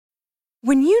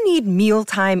When you need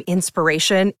mealtime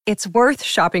inspiration, it's worth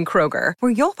shopping Kroger,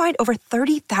 where you'll find over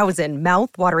 30,000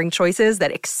 mouth-watering choices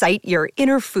that excite your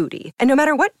inner foodie. And no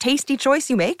matter what tasty choice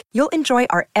you make, you'll enjoy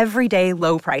our everyday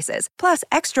low prices, plus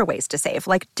extra ways to save,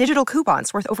 like digital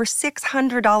coupons worth over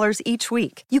 $600 each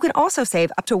week. You can also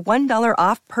save up to $1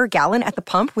 off per gallon at the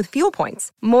pump with fuel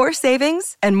points. More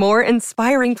savings and more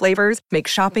inspiring flavors make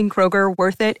shopping Kroger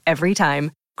worth it every time.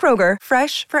 Kroger,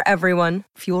 fresh for everyone.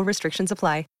 Fuel restrictions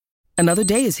apply. Another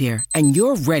day is here, and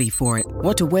you're ready for it.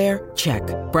 What to wear? Check.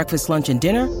 Breakfast, lunch, and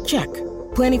dinner? Check.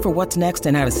 Planning for what's next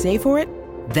and how to save for it?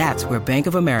 That's where Bank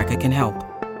of America can help.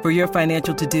 For your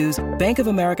financial to-dos, Bank of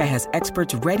America has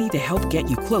experts ready to help get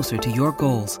you closer to your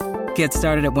goals. Get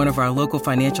started at one of our local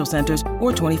financial centers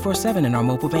or 24/7 in our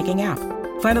mobile banking app.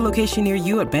 Find a location near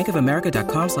you at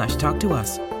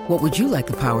bankofamerica.com/talktous. What would you like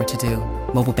the power to do?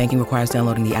 Mobile banking requires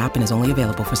downloading the app and is only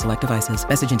available for select devices.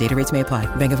 Message and data rates may apply.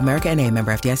 Bank of America N.A.,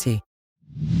 member FDIC.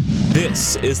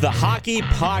 This is the Hockey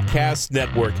Podcast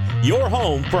Network, your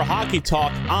home for hockey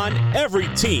talk on every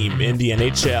team in the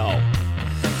NHL.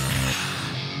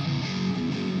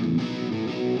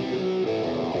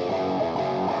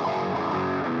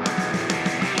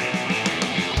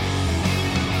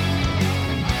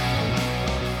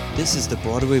 This is the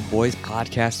Broadway Boys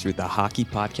podcast through the Hockey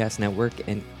Podcast Network,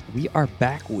 and we are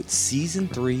back with Season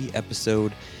 3,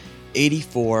 Episode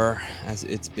 84, as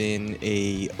it's been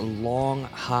a long,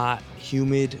 hot,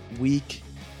 humid week.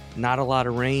 Not a lot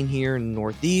of rain here in the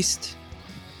Northeast.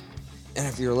 And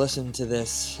if you're listening to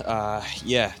this,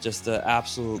 just the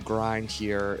absolute grind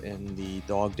here in the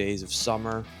dog days of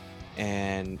summer.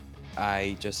 And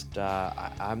I'm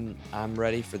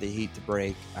ready for the heat to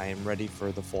break. I am ready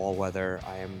for the fall weather.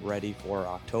 I am ready for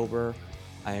October.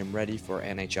 I am ready for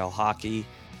NHL hockey.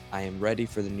 I am ready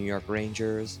for the New York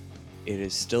Rangers. It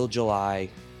is still July,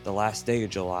 the last day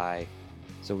of July.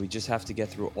 So we just have to get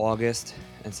through August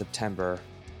and September.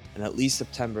 And at least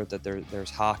September that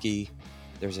there's hockey,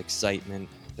 there's excitement,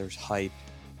 there's hype.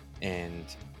 And,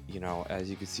 as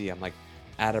you can see, I'm like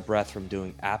out of breath from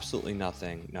doing absolutely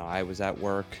nothing. No, I was at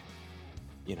work.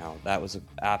 That was an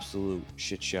absolute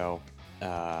shit show.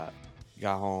 Got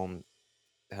home,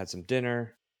 had some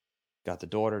dinner, got the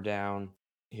daughter down.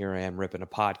 Here I am ripping a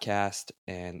podcast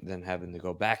and then having to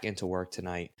go back into work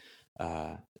tonight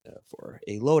for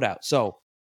a loadout. So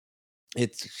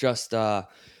it's just,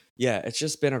 it's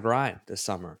just been a grind this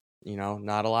summer.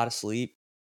 Not a lot of sleep,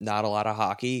 not a lot of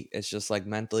hockey. It's just like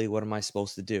mentally, what am I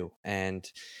supposed to do? And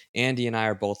Andy and I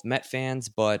are both Met fans,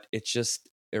 but it's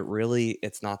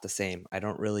not the same. I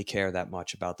don't really care that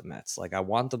much about the Mets. Like, I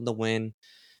want them to win.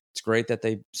 It's great that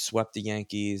they swept the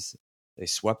Yankees. They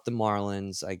swept the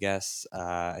Marlins, I guess.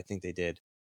 I think they did.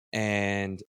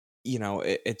 And,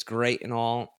 it's great and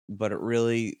all, but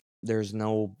there's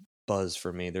no buzz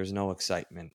for me. There's no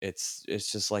excitement. It's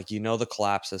just like, the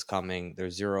collapse is coming.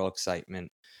 There's zero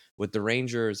excitement. With the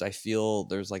Rangers, I feel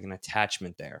there's like an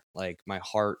attachment there. Like, my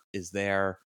heart is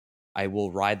there. I will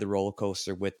ride the roller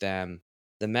coaster with them.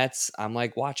 The Mets, I'm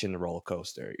like watching the roller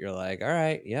coaster. You're like, all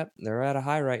right, yep, they're at a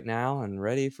high right now and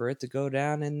ready for it to go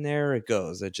down, and there it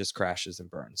goes. It just crashes and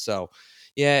burns. So,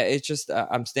 yeah, it's just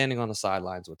I'm standing on the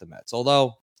sidelines with the Mets,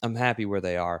 although I'm happy where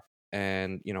they are.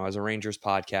 And, as a Rangers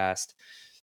podcast,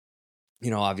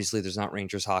 obviously there's not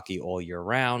Rangers hockey all year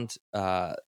round.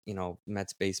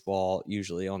 Mets baseball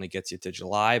usually only gets you to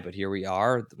July, but here we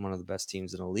are, one of the best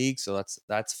teams in the league. So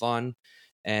that's fun.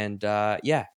 And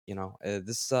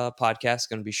this podcast is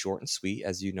going to be short and sweet.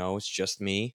 As you know, it's just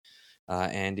me.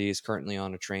 Andy is currently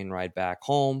on a train ride back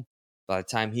home. By the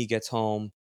time he gets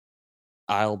home,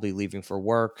 I'll be leaving for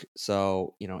work.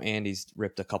 So, Andy's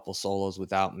ripped a couple solos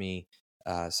without me.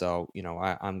 I'm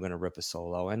going to rip a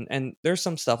solo. And there's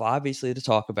some stuff, obviously, to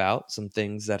talk about, some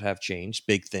things that have changed,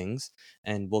 big things,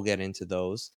 and we'll get into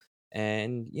those.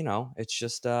 And, it's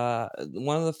just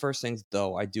one of the first things,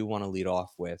 though, I do want to lead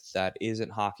off with that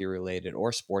isn't hockey related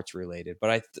or sports related, but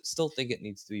I still think it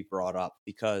needs to be brought up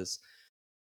because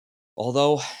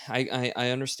although I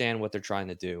understand what they're trying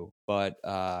to do, but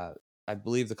I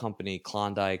believe the company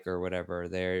Klondike or whatever,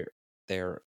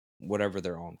 they're whatever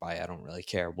they're owned by, I don't really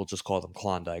care. We'll just call them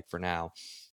Klondike for now.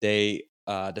 They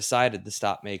decided to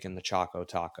stop making the Choco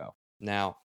Taco.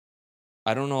 Now,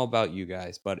 I don't know about you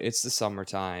guys, but it's the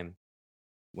summertime.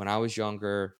 When I was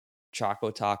younger, Choco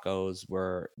Tacos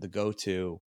were the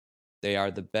go-to. They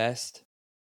are the best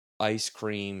ice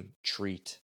cream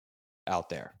treat out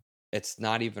there. It's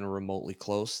not even remotely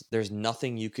close. There's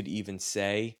nothing you could even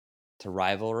say to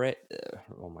rival it.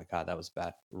 Oh my God, that was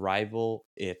bad. Rival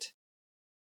it.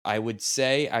 I would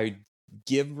say I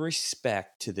give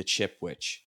respect to the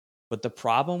Chipwich. But the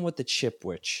problem with the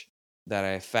Chipwich that I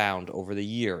have found over the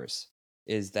years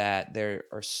is that there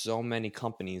are so many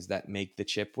companies that make the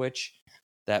Chipwich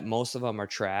that most of them are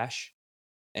trash.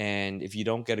 And if you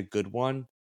don't get a good one,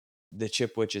 the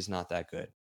Chipwich is not that good.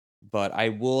 But I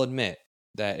will admit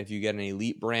that if you get an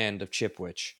elite brand of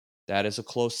Chipwich, that is a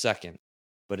close second,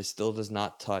 but it still does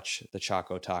not touch the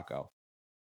Choco Taco.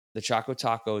 The Choco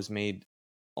Taco is made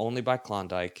only by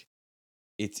Klondike.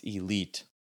 It's elite.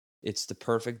 It's the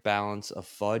perfect balance of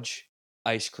fudge,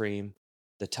 ice cream,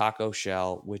 the taco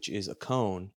shell, which is a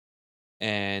cone,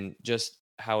 and just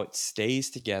how it stays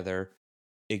together.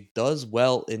 It does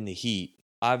well in the heat.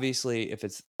 Obviously, if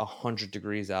it's 100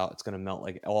 degrees out, it's going to melt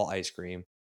like all ice cream,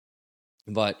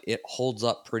 but it holds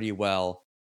up pretty well.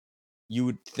 You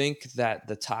would think that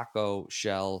the taco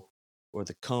shell or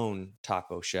the cone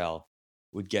taco shell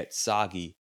would get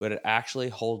soggy, but it actually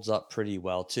holds up pretty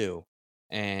well too.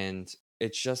 And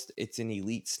it's an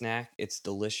elite snack. It's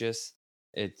delicious.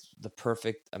 It's the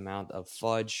perfect amount of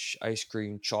fudge, ice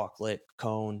cream, chocolate,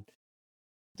 cone,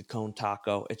 the cone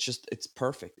taco. It's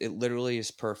perfect. It literally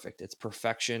is perfect. It's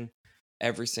perfection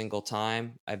every single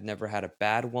time. I've never had a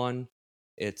bad one.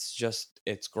 It's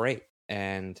great.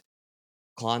 And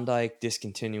Klondike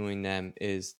discontinuing them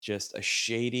is just a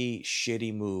shady,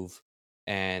 shitty move,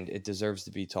 and it deserves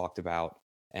to be talked about.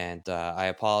 And I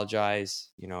apologize,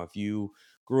 if you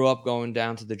grew up going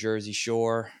down to the Jersey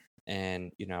Shore,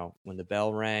 and when the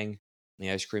bell rang, and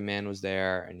the ice cream man was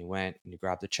there, and you went and you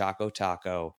grabbed a Choco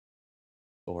Taco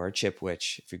or a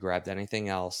Chipwich. If you grabbed anything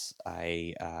else,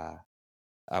 I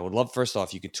would love, first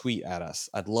off, you could tweet at us.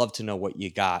 I'd love to know what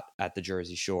you got at the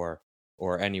Jersey Shore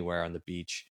or anywhere on the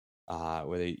beach.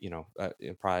 Where they,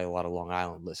 probably a lot of Long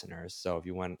Island listeners. So if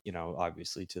you went,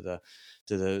 obviously to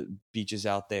the beaches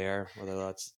out there, whether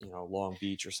that's Long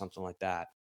Beach or something like that,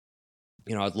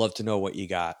 I'd love to know what you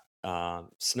got.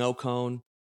 Snow cone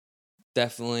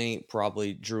definitely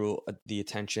probably drew the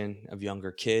attention of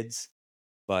younger kids,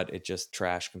 but it just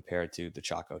trash compared to the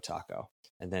Choco Taco,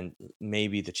 and then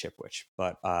maybe the Chipwich.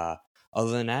 But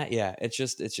other than that, yeah, it's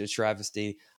a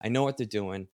travesty. I know what they're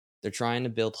doing. They're trying to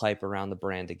build hype around the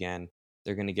brand again.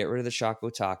 They're going to get rid of the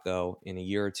Choco Taco in a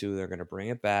year or two. They're going to bring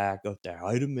it back. Oh, they're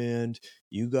high demand.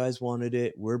 You guys wanted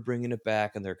it. We're bringing it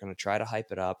back, and they're going to try to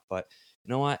hype it up. But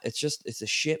you know what? It's a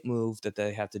shit move that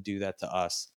they have to do that to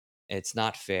us. It's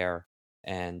not fair.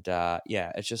 And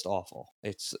yeah, it's just awful.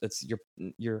 It's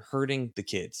you're hurting the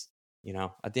kids.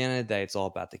 At the end of the day, it's all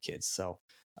about the kids. So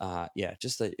yeah,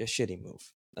 just a shitty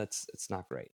move. It's not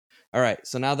great. All right,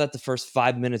 so now that the first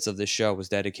 5 minutes of this show was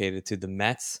dedicated to the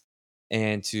Mets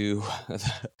and to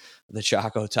the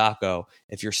Choco Taco,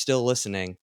 if you're still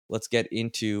listening, let's get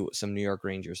into some New York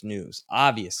Rangers news.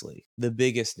 Obviously, the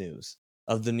biggest news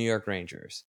of the New York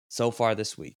Rangers so far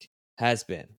this week has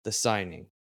been the signing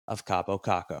of Capo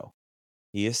Caco.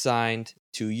 He is signed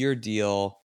 2-year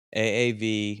deal,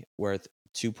 AAV worth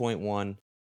 2.1,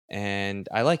 and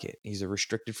I like it. He's a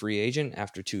restricted free agent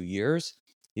after 2 years.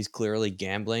 He's clearly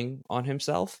gambling on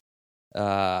himself.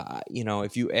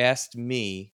 If you asked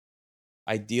me,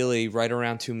 ideally right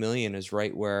around 2 million is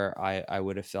right where I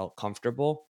would have felt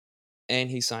comfortable. And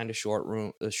he signed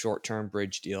a short-term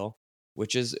bridge deal,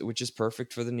 which is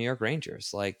perfect for the New York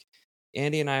Rangers. Like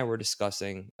Andy and I were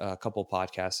discussing a couple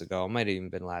podcasts ago, it might have even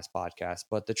been last podcast,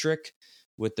 but the trick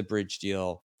with the bridge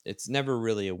deal, it's never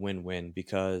really a win-win,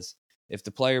 because if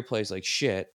the player plays like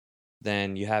shit,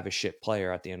 then you have a shit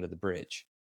player at the end of the bridge.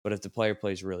 But if the player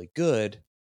plays really good,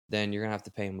 then you're going to have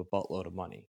to pay him a buttload of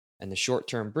money. And the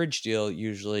short-term bridge deal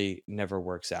usually never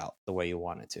works out the way you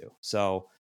want it to. So,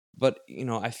 but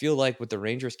I feel like with the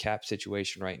Rangers cap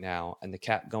situation right now and the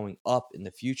cap going up in the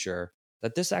future,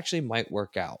 that this actually might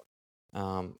work out.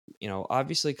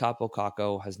 Obviously Capo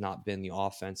Caco has not been the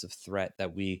offensive threat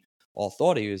that we all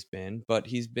thought he has been, but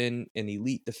he's been an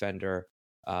elite defender.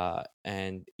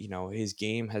 And his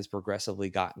game has progressively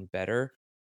gotten better.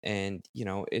 And,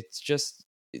 it's just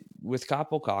with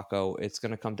Capo Caco, it's going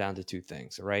to come down to two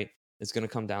things, right? It's going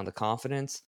to come down to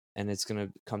confidence, and it's going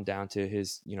to come down to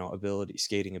his,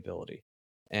 skating ability.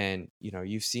 And,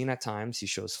 you've seen at times he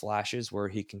shows flashes where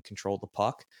he can control the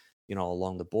puck,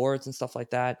 along the boards and stuff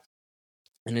like that.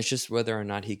 And it's just whether or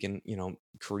not he can,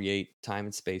 create time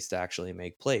and space to actually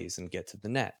make plays and get to the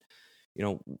net.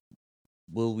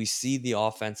 Will we see the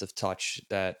offensive touch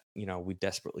that, we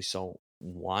desperately so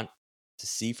want to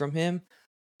see from him?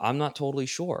 I'm not totally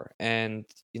sure. And,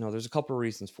 there's a couple of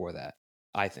reasons for that,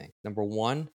 I think. Number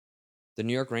one, the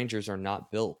New York Rangers are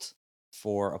not built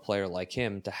for a player like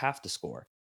him to have to score,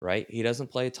 right? He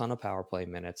doesn't play a ton of power play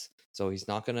minutes, so he's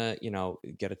not going to,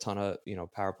 get a ton of,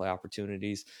 power play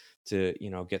opportunities to,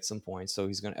 get some points. So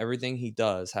everything he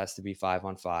does has to be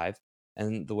 5-on-5.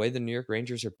 And the way the New York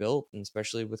Rangers are built, and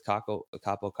especially with Capo,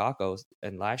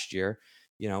 and last year,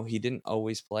 he didn't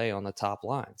always play on the top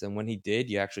lines. And when he did,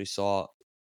 you actually saw,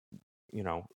 you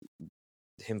know,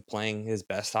 him playing his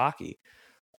best hockey.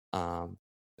 Um,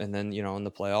 and then, in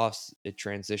the playoffs, it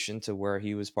transitioned to where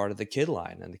he was part of the kid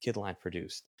line, and the kid line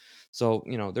produced. So,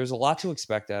 there's a lot to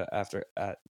expect for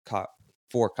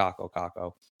Capo,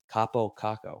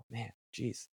 man,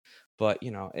 jeez. But,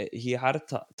 he had a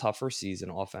tougher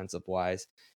season offensive wise.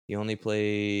 He only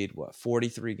played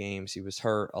 43 games. He was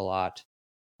hurt a lot.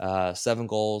 7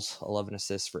 goals, 11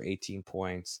 assists for 18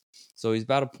 points. So he's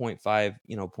about a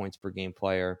 0.5, points per game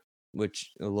player,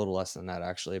 which a little less than that,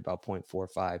 actually, about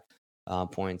 0.45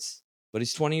 points. But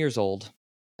he's 20 years old,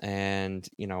 and,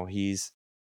 he's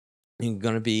going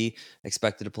to be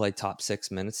expected to play top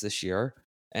 6 minutes this year.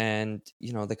 And,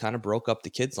 they kind of broke up the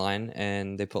kids line,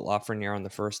 and they put Lafreniere on the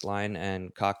first line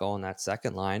and Kakko on that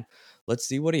second line. Let's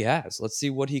see what he has. Let's see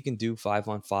what he can do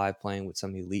 5-on-5 playing with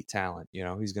some elite talent.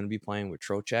 He's going to be playing with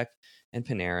Trocheck and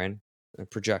Panarin and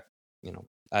project,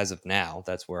 as of now,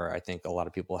 that's where I think a lot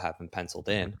of people have him penciled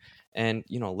in. And,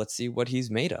 let's see what he's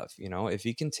made of. If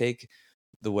he can take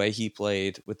the way he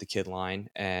played with the kid line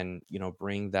and,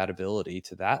 bring that ability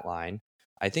to that line,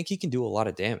 I think he can do a lot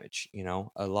of damage.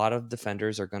 A lot of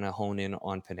defenders are going to hone in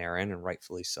on Panarin, and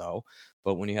rightfully so.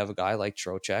 But when you have a guy like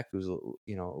Trocheck, who's, a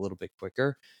little bit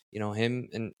quicker, him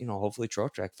and, hopefully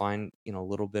Trocheck find, a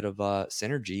little bit of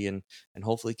synergy and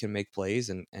hopefully can make plays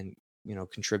and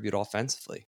contribute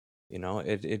offensively.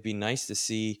 It'd be nice to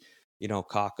see,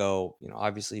 Kakko,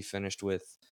 obviously finished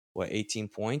with 18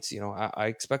 points. I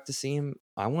expect to see him.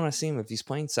 I want to see him if he's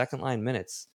playing second line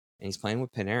minutes and he's playing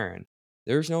with Panarin.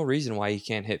 There's no reason why he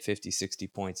can't hit 50, 60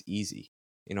 points easy.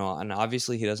 And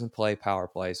obviously he doesn't play power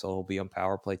play, so he'll be on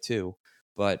power play too.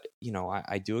 But,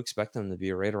 I do expect him to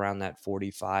be right around that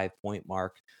 45 point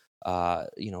mark,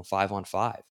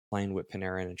 5-on-5 playing with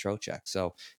Panarin and Trocheck.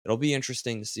 So it'll be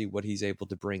interesting to see what he's able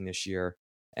to bring this year.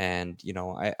 And,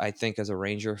 I think as a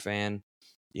Ranger fan,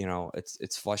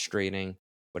 it's frustrating,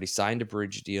 but he signed a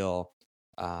bridge deal.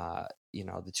 The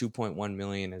 $2.1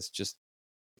 million is just,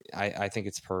 I think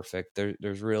it's perfect.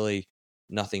 There's really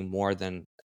nothing more than,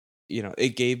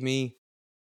 it gave me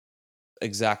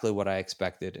exactly what I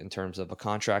expected in terms of a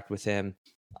contract with him.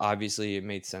 Obviously, it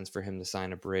made sense for him to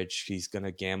sign a bridge. He's going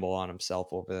to gamble on himself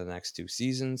over the next 2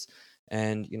 seasons.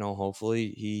 And, hopefully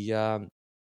he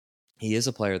is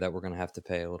a player that we're going to have to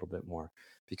pay a little bit more,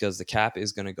 because the cap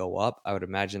is going to go up. I would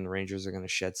imagine the Rangers are going to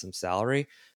shed some salary,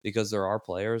 because there are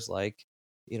players like,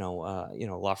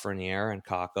 Lafreniere and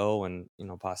Kakko and,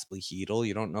 possibly Hedl.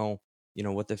 You don't know,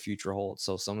 what the future holds.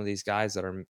 So some of these guys that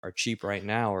are cheap right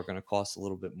now are going to cost a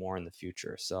little bit more in the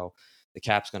future. So the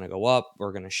cap's going to go up.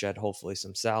 We're going to shed hopefully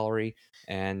some salary,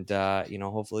 and,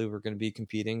 hopefully we're going to be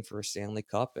competing for a Stanley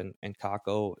Cup, and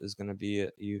Kakko is going to be a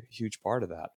huge part of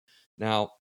that. Now,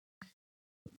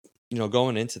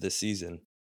 going into this season,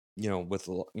 with,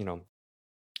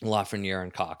 Lafreniere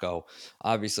and Kakko,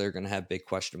 obviously are going to have big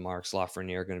question marks.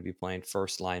 Lafreniere going to be playing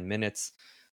first line minutes.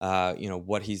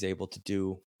 What he's able to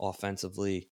do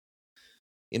offensively,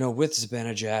 with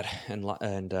Zibanejad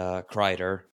and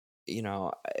Kreider,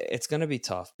 it's going to be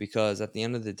tough, because at the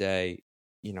end of the day,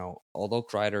 although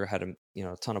Kreider had a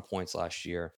ton of points last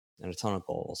year and a ton of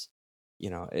goals,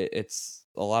 it's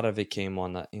a lot of it came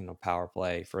on the power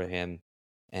play for him,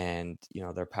 and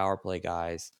their power play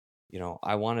guys.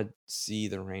 I want to see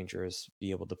the Rangers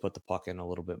be able to put the puck in a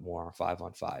little bit more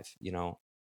 5-on-5.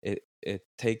 It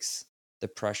takes the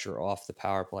pressure off the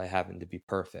power play having to be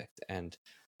perfect. And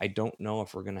I don't know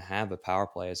if we're going to have a power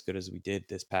play as good as we did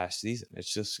this past season.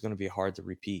 It's just going to be hard to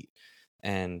repeat.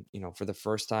 And, for the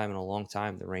first time in a long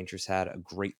time, the Rangers had a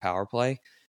great power play.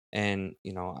 And,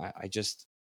 I just,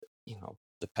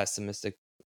 the pessimistic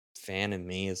fan in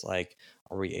me is like,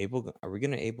 are we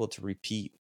going to able to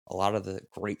repeat a lot of the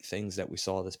great things that we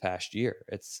saw this past year?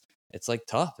 It's like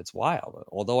tough. It's wild.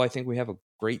 Although I think we have a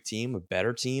great team, a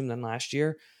better team than last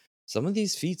year, some of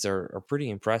these feats are pretty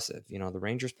impressive. The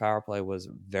Rangers power play was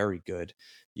very good.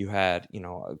 You had,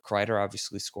 Kreider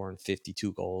obviously scoring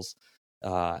 52 goals.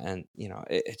 And,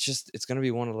 it's going to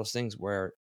be one of those things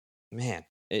where, man,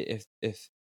 if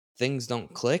things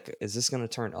don't click, is this going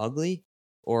to turn ugly?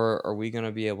 Or are we going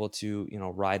to be able to,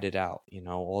 ride it out?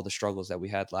 All the struggles that we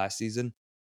had last season,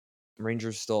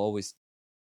 Rangers still always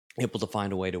able to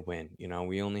find a way to win.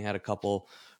 We only had a couple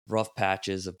rough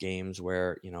patches of games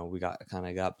where, we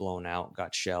got blown out,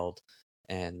 got shelled.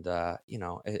 And,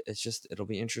 it'll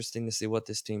be interesting to see what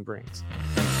this team brings.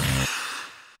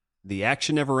 The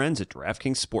action never ends at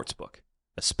DraftKings Sportsbook,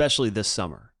 especially this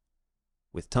summer.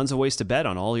 With tons of ways to bet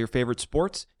on all your favorite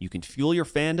sports, you can fuel your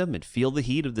fandom and feel the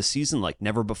heat of the season like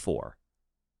never before.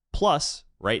 Plus,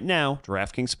 right now,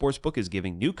 DraftKings Sportsbook is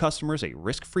giving new customers a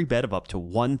risk-free bet of up to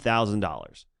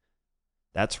 $1,000.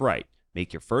 That's right.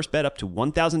 Make your first bet up to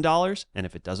 $1,000, and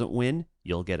if it doesn't win,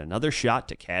 you'll get another shot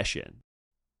to cash in.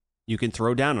 You can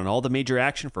throw down on all the major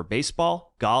action for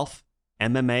baseball, golf,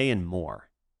 MMA, and more.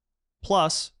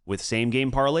 Plus, with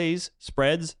same-game parlays,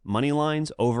 spreads, money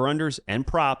lines, over-unders, and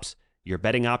props, your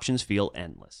betting options feel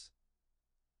endless.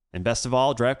 And best of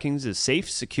all, DraftKings is safe,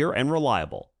 secure, and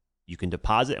reliable. You can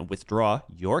deposit and withdraw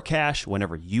your cash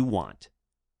whenever you want.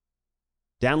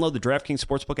 Download the DraftKings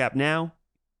Sportsbook app now.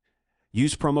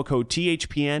 Use promo code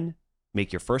THPN.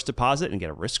 Make your first deposit and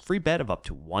get a risk-free bet of up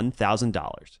to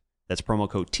 $1,000. That's promo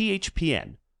code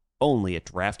THPN, only at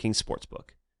DraftKings Sportsbook.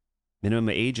 Minimum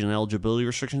age and eligibility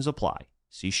restrictions apply.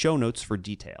 See show notes for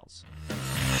details.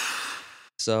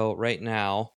 So right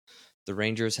now, the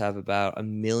Rangers have about $1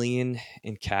 million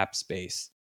in cap space,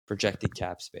 projected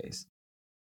cap space.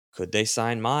 Could they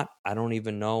sign Mott? I don't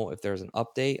even know if there's an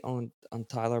update on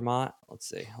Tyler Mott. Let's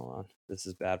see. Hold on. This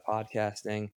is bad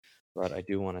podcasting, but I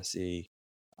do want to see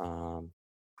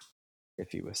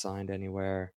if he was signed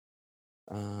anywhere.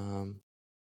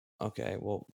 Okay,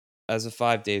 well, as of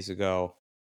 5 days ago,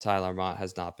 Tyler Mott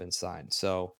has not been signed.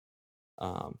 So,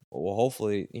 well,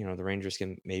 hopefully, the Rangers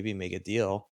can maybe make a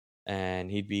deal,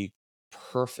 and he'd be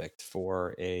perfect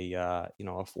for a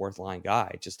fourth line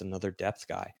guy, just another depth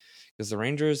guy, because the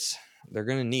Rangers, they're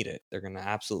going to need it. They're going to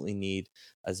absolutely need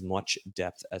as much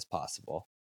depth as possible.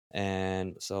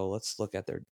 And so let's look at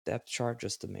their depth chart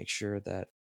just to make sure that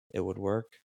it would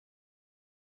work.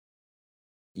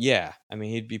 Yeah, I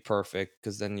mean, he'd be perfect,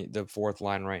 because then the fourth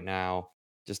line right now,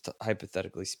 just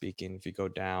hypothetically speaking, if you go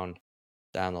down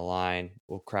the line,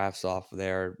 will Crafts off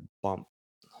there, bump.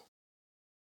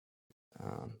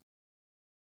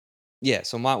 Yeah,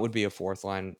 so Mott would be a fourth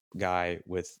line guy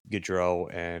with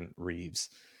Gaudreau and Reeves.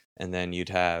 And then you'd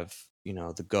have,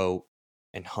 the GOAT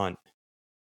and Hunt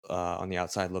on the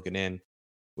outside looking in,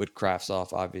 with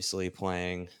Kraftsov obviously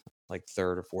playing like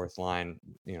third or fourth line,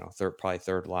 probably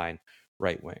third line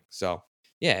right wing. So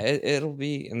yeah, it'll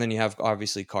be, and then you have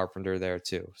obviously Carpenter there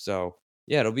too. So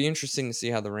yeah, it'll be interesting to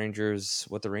see what the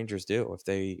Rangers do, if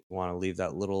they want to leave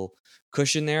that little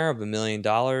cushion there of $1 million,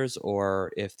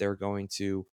 or if they're going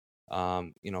to,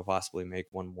 possibly make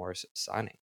one more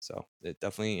signing. So it's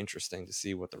definitely interesting to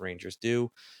see what the Rangers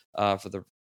do for the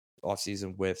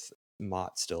offseason with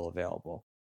Mott still available.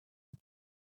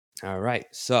 All right.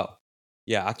 So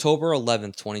yeah, October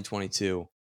 11th, 2022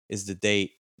 is the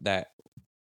date that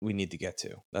we need to get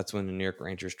to. That's when the New York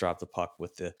Rangers drop the puck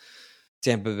with the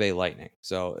Tampa Bay Lightning.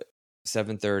 So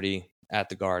 7:30 at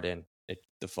the Garden.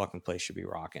 The fucking place should be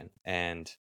rocking.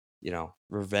 And,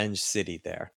 Revenge City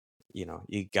there. You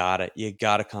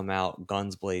gotta come out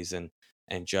guns blazing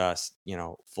and just,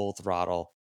 full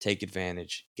throttle, take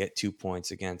advantage, get 2 points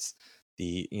against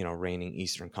the, reigning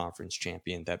Eastern Conference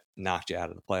champion that knocked you out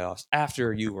of the playoffs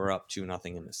after you were up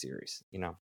 2-0 in the series.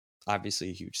 Obviously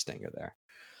a huge stinger there.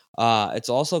 It's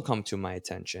also come to my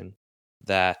attention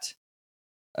that,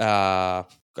 so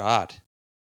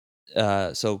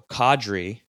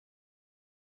Kadri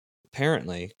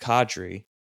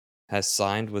has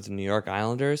signed with the New York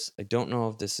Islanders. I don't know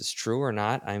if this is true or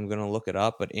not. I'm going to look it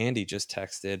up, but Andy just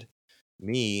texted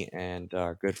me and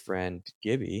our good friend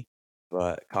Gibby,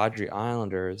 but Kadri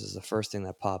Islanders is the first thing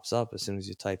that pops up as soon as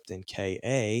you typed in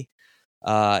KA.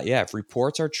 If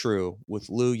reports are true, with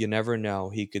Lou, you never know.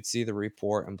 He could see the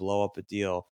report and blow up a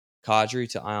deal. Kadri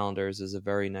to Islanders is a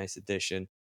very nice addition.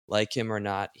 Like him or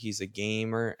not, he's a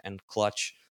gamer, and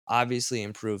clutch obviously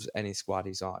improves any squad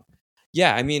he's on.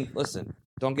 Yeah, I mean, listen,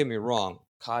 don't get me wrong.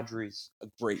 Kadri's a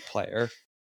great player.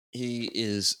 He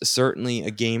is certainly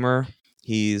a gamer.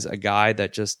 He's a guy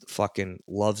that just fucking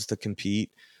loves to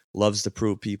compete, loves to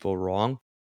prove people wrong.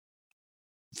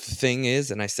 The thing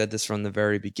is, and I said this from the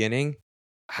very beginning,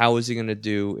 how is he going to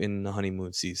do in the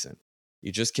honeymoon season?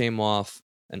 You just came off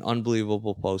an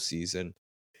unbelievable postseason.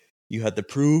 You had to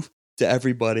prove to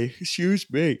everybody,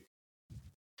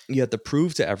 you had to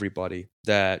prove to everybody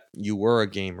that you were a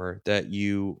gamer, that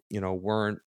you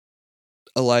weren't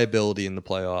a liability in the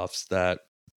playoffs, that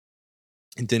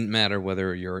it didn't matter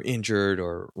whether you're injured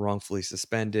or wrongfully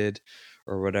suspended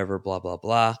or whatever, blah, blah,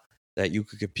 blah, that you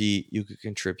could compete, you could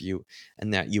contribute,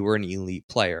 and that you were an elite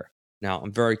player. Now,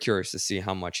 I'm very curious to see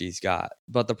how much he's got.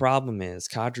 But the problem is,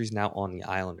 Kadri's now on the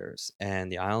Islanders,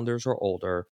 and the Islanders are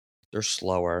older, they're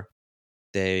slower.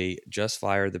 They just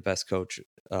fired the best coach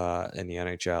in the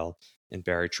NHL in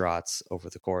Barry Trotz over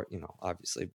the court.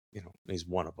 Obviously, he's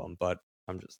one of them, but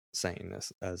I'm just saying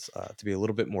this as to be a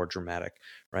little bit more dramatic,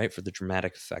 right? For the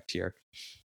dramatic effect here,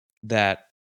 that,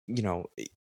 you know,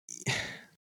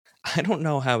 I don't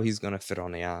know how he's going to fit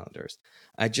on the Islanders.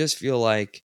 I just feel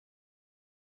like,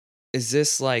 is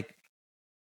this like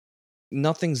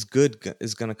nothing's good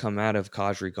is going to come out of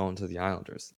Kadri going to the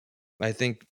Islanders? I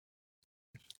think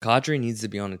Kadri needs to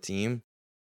be on a team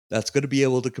that's going to be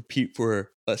able to compete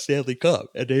for a Stanley Cup.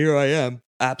 And here I am,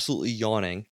 absolutely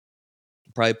yawning,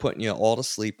 probably putting you all to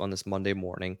sleep on this Monday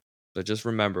morning. But just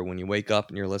remember, when you wake up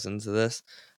and you're listening to this,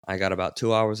 I got about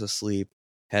 2 hours of sleep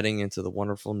heading into the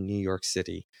wonderful New York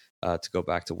City to go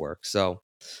back to work. So,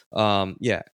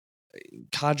 yeah,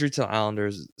 Kadri to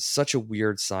Islanders, such a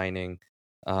weird signing.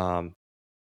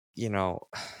 You know,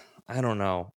 I don't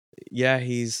know. Yeah,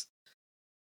 is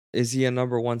he a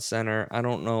number one center? I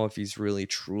don't know if he's really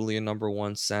truly a number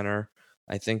one center.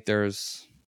 I think there's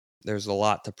a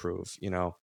lot to prove, you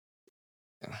know.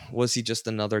 Was he just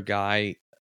another guy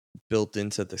built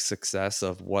into the success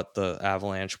of what the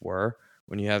Avalanche were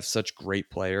when you have such great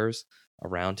players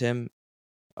around him?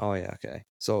 Oh yeah, okay.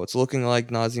 So it's looking like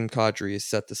Nazem Kadri is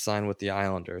set to sign with the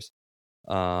Islanders.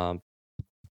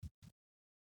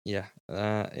 Yeah,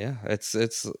 it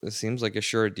seems like a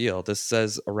sure deal. This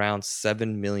says around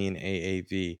 7 million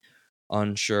AAV.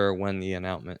 Unsure when the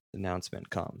announcement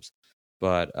comes,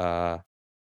 but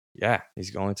yeah,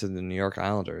 he's going to the New York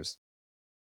Islanders.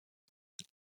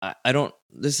 I don't.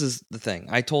 This is the thing.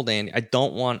 I told Andy I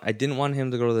didn't want him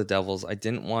to go to the Devils. I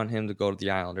didn't want him to go to the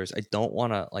Islanders. I don't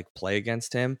want to like play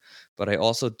against him, but I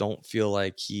also don't feel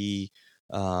like he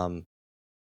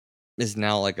is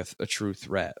now like a true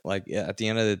threat. Like at the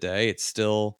end of the day, it's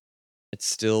still.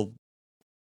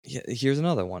 Here's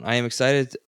another one. I am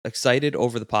excited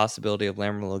over the possibility of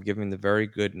Lamoriello giving the very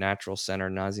good natural center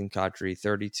Nazem Kadri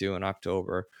 32 in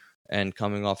October and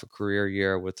coming off a career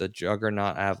year with a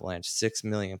juggernaut Avalanche, $6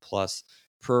 million plus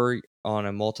per on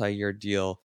a multi-year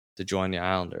deal to join the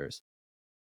Islanders.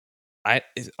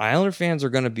 Islander fans are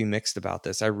going to be mixed about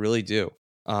this. I really do.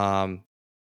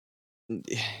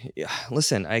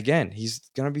 Listen, again, he's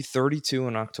going to be 32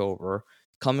 in October,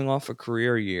 coming off a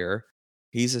career year.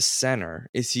 He's a center.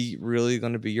 Is he really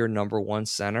going to be your number one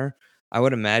center? I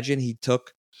would imagine he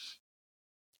took,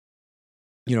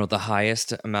 the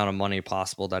highest amount of money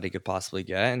possible that he could possibly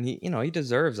get. And he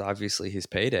deserves obviously his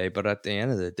payday. But at the end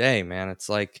of the day, man, it's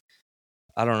like,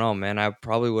 I don't know, man. I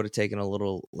probably would have taken a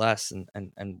little less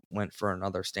and went for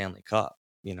another Stanley Cup,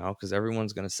 because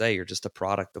everyone's going to say you're just a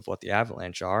product of what the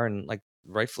Avalanche are. And like,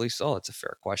 rightfully so. It's a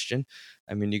fair question.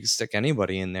 I mean, you can stick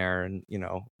anybody in there and,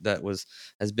 that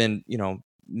has been,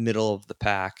 middle of the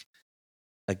pack,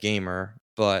 a gamer,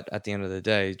 but at the end of the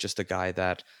day, just a guy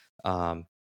that,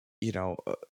 you know,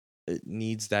 uh,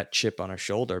 needs that chip on his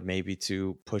shoulder maybe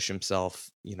to push himself,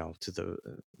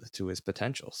 to his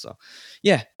potential. So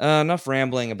yeah, enough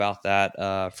rambling about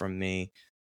that from me.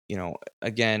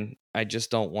 Again, I just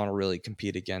don't want to really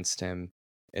compete against him.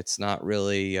 It's not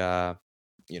really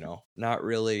not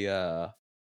really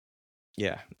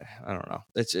yeah, I don't know.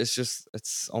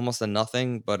 It's almost a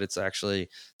nothing, but it's actually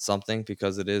something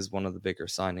because it is one of the bigger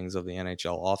signings of the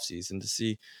NHL offseason to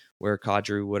see where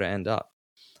Kadri would end up.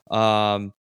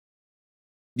 Um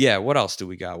yeah, what else do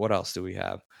we got? What else do we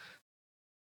have?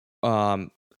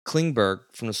 Klingberg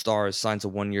from the Stars signs a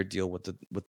 1-year deal with the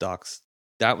Ducks.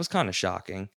 That was kind of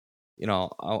shocking.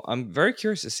 I'm very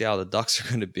curious to see how the Ducks are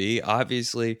going to be.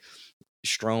 Obviously,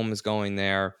 Strome is going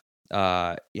there.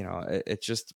 It's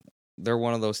just they're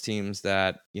one of those teams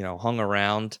that hung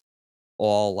around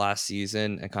all last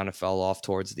season and kind of fell off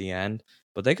towards the end.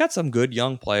 But they got some good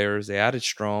young players. They added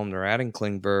Strome. They're adding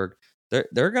Klingberg.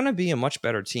 They're going to be a much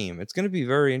better team. It's going to be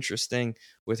very interesting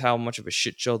with how much of a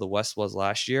shit show the West was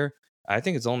last year. I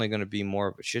think it's only going to be more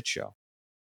of a shit show.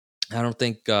 I don't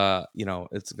think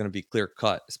it's going to be clear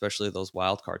cut, especially those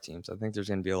wild card teams. I think there's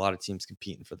going to be a lot of teams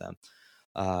competing for them.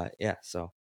 Yeah.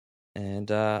 So,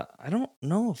 and I don't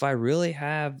know if I really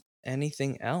have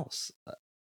anything else.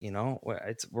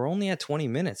 We're only at 20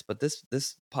 minutes, but this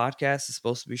podcast is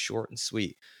supposed to be short and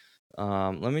sweet.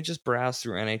 Let me just browse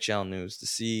through NHL news to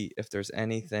see if there's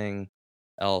anything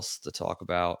else to talk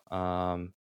about.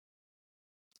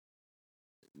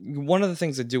 One of the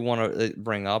things I do want to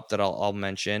bring up that I'll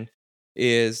mention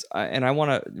is, and I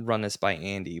want to run this by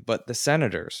Andy, but the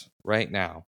Senators right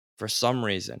now, for some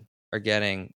reason, are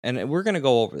getting, and we're going to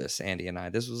go over this, Andy and I.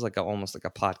 This was like almost like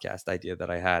a podcast idea that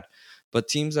I had, but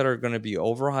teams that are going to be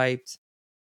overhyped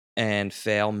and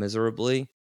fail miserably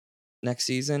next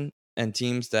season, and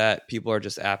teams that people are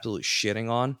just absolutely shitting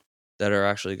on that are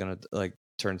actually going to like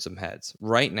turn some heads.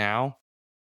 Right now,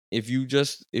 if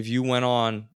you went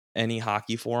on any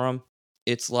hockey forum,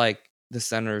 it's like the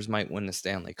Senators might win the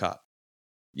Stanley Cup.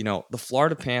 The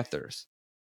Florida Panthers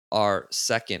are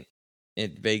second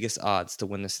in Vegas odds to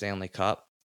win the Stanley Cup.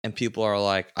 And people are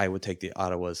like, I would take the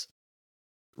Ottawa's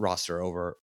roster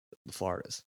over the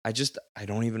Florida's. I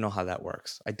don't even know how that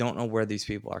works. I don't know where these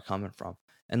people are coming from.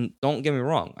 And don't get me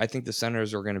wrong. I think the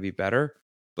Senators are going to be better,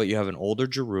 but you have an older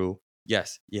Giroux.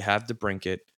 Yes, you have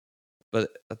DeBrincat. But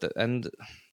at the end,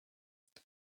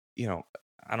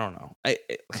 I don't know.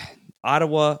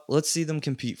 Ottawa, let's see them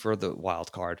compete for the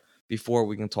wild card before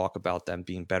we can talk about them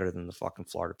being better than the fucking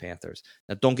Florida Panthers.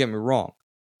 Now, don't get me wrong.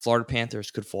 Florida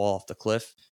Panthers could fall off the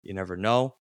cliff. You never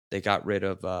know. They got rid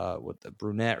of the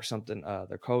Brunette or something,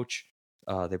 their coach.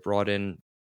 They brought in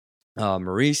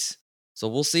Maurice. So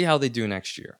we'll see how they do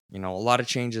next year. A lot of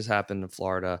changes happened in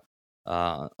Florida.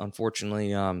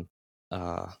 Unfortunately, oh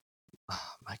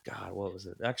my God, what was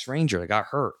it? The ex-Ranger that got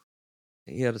hurt.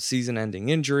 He had a season-ending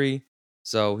injury.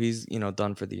 So he's,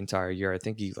 done for the entire year. I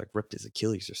think he ripped his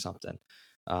Achilles or something.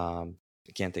 I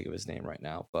can't think of his name right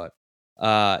now. But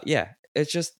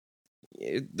it's just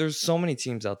there's so many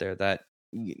teams out there that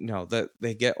that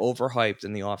they get overhyped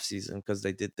in the offseason because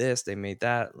they did this, they made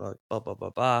that, blah blah blah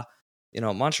blah.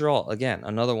 Montreal, again,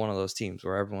 another one of those teams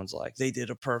where everyone's like, they did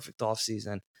a perfect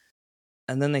offseason,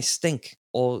 and then they stink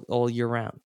all year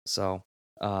round. So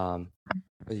a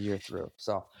year through.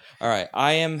 So all right,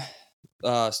 I am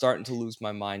starting to lose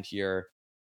my mind here.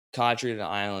 Kadri to the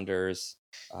Islanders.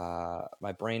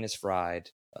 My brain is fried.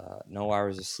 No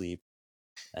hours of sleep.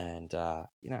 And,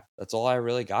 that's all I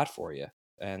really got for you.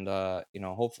 And,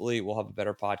 hopefully we'll have a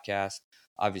better podcast.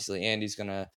 Obviously, Andy's going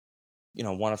to,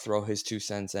 want to throw his 2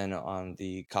 cents in on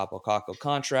the Capo Caco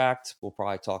contract. We'll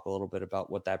probably talk a little bit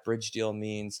about what that bridge deal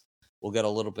means. We'll get a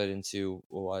little bit into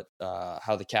what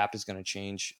how the cap is going to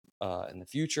change in the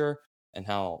future and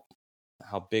how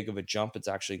big of a jump it's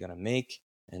actually going to make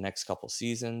in the next couple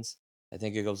seasons. I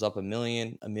think it goes up $1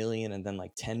 million, and then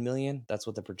 $10 million. That's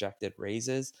what the projected raise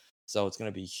is. So it's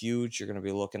going to be huge. You're going to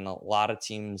be looking at a lot of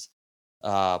teams,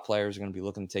 players are going to be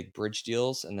looking to take bridge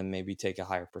deals and then maybe take a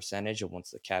higher percentage of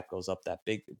once the cap goes up that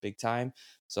big time.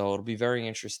 So it'll be very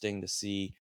interesting to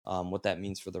see what that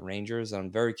means for the Rangers.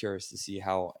 I'm very curious to see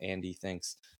how Andy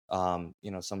thinks, some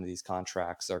of these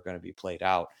contracts are going to be played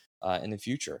out in the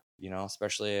future,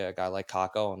 especially a guy like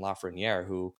Kakko and Lafreniere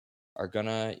who are going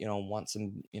to, want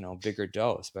some, bigger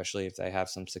dough, especially if they have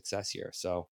some success here.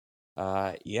 So,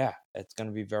 it's going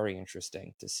to be very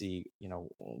interesting to see,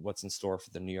 what's in store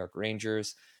for the New York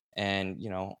Rangers. And,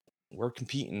 we're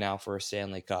competing now for a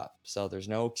Stanley Cup. So there's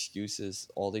no excuses.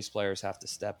 All these players have to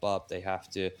step up. They have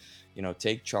to,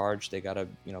 take charge. They got to,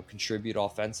 contribute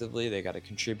offensively. They got to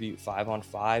contribute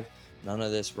 5-on-5. None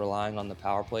of this relying on the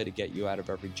power play to get you out of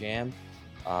every jam.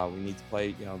 We need to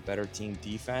play, better team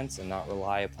defense and not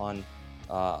rely upon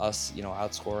us,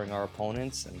 outscoring our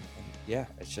opponents. And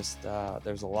it's just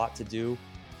there's a lot to do,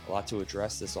 a lot to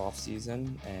address this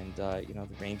offseason. And, the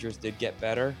Rangers did get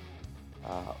better.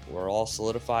 We're all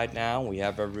solidified now. We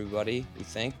have everybody, we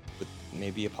think, with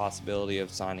maybe a possibility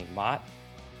of signing Mott.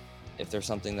 If there's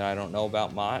something that I don't know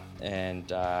about Mott, and,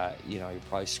 you're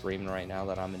probably screaming right now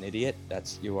that I'm an idiot,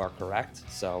 you are correct.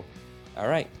 So, all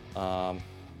right. I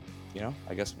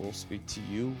guess we'll speak to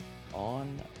you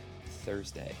on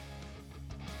Thursday.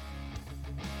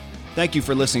 Thank you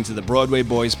for listening to the Broadway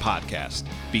Boys podcast.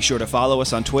 Be sure to follow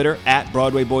us on Twitter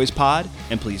 @BroadwayBoysPod,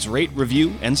 and please rate,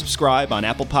 review, and subscribe on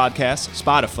Apple Podcasts,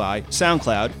 Spotify,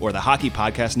 SoundCloud, or the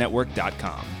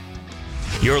HockeyPodcastNetwork.com.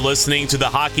 You're listening to the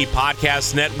Hockey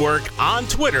Podcast Network on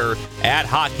Twitter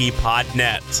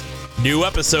 @HockeyPodNet. New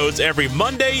episodes every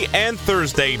Monday and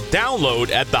Thursday.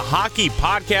 Download at the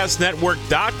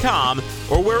HockeyPodcastNetwork.com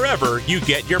or wherever you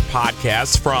get your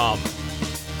podcasts from.